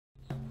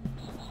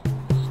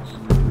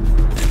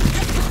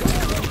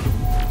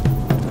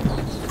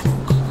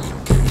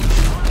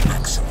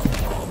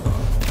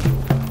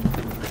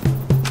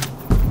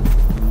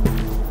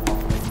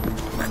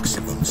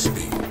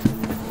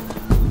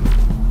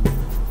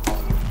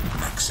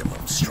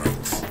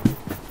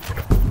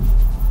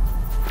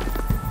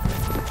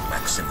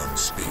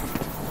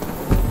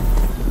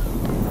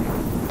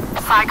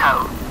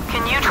Psycho,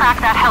 can you track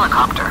that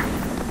helicopter?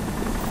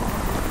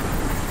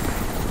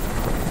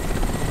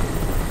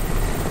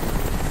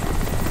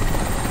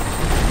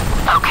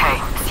 Okay,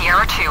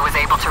 Sierra 2 was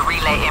able to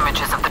relay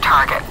images of the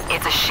target.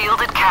 It's a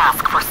shielded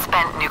cask for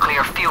spent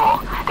nuclear fuel.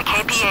 The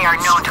KPA are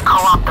known to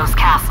co-opt those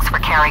casks for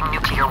carrying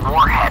nuclear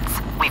warheads.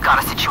 We've got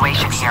a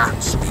situation here.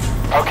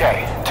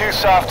 Okay, 2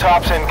 soft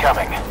tops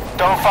incoming.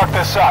 Don't fuck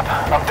this up.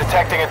 I'm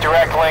detecting a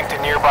direct link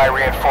to nearby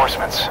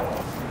reinforcements.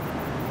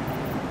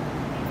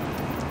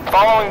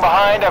 Following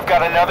behind, I've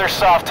got another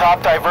soft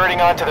top diverting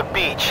onto the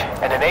beach,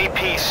 and an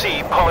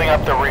APC pulling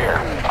up the rear.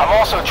 I'm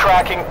also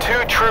tracking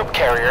 2 troop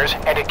carriers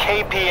and a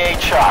KPA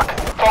chalk.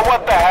 But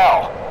what the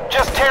hell?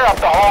 Just tear up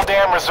the whole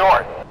damn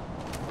resort.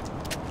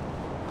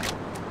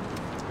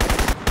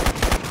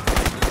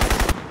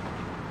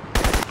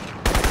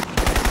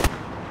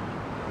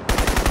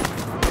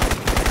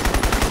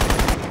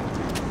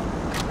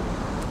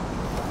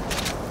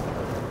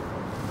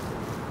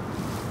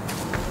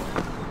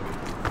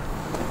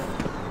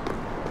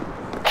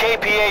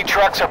 KPA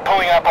trucks are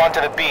pulling up onto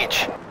the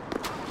beach.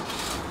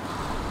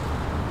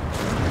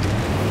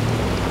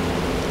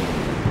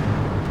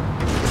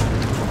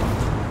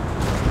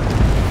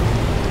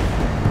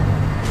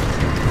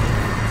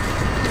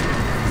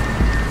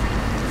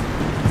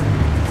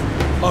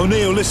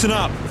 O'Neill, listen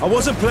up. I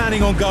wasn't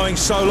planning on going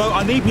solo.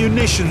 I need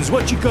munitions.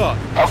 What you got?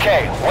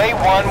 Okay, wait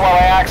one while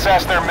I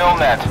access their mill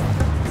net.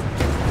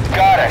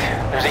 Got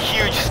it. There's a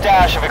huge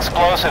stash of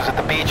explosives at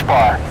the beach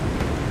bar.